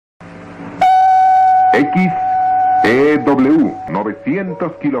XEW 900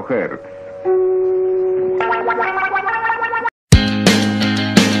 kHz.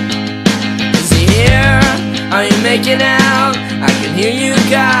 Are you making out? I can hear you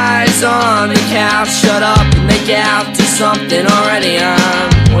guys on the couch. Shut up and make out, do something already,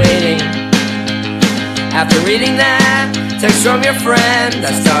 I'm waiting. After reading that text from your friend,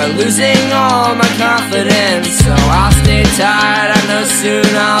 I started losing all my confidence. So I'll stay tight, I know soon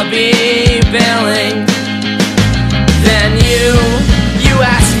I'll be bailing. Then you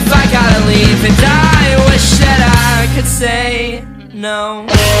asked if I gotta leave, and I wish that I could say no.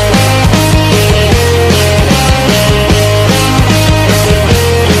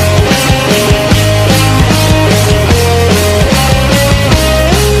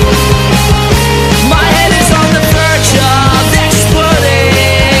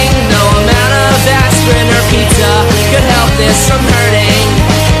 From hurting,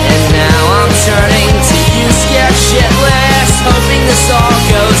 and now I'm turning to you scared shitless, hoping this all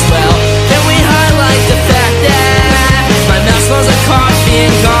goes well. Then we highlight the fact that my mouth smells of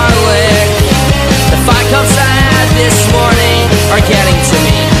coffee and garlic. The 5 cups I had this morning are getting to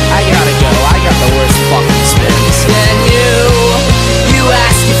me. I gotta go, I got the worst fucking spins. Then you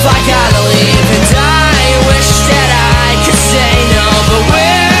ask if I gotta leave, and I wish that I could say no, but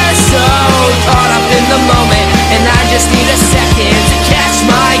we're so caught up in the moment, and I just need a second to catch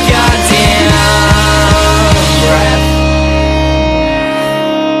my goddamn breath.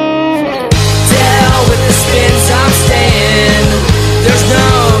 To hell with the spins, I'm staying. There's no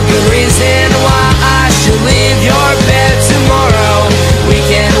good reason why I should leave your bed tomorrow. We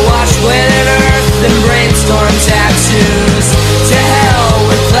can watch Planet Earth and brainstorm tattoos. To hell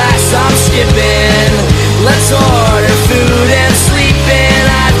with class, I'm skipping. Let's order food and sleep in.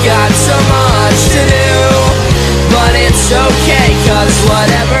 I've got so much to do, but it's okay, 'cause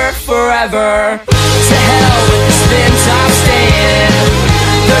whatever, forever.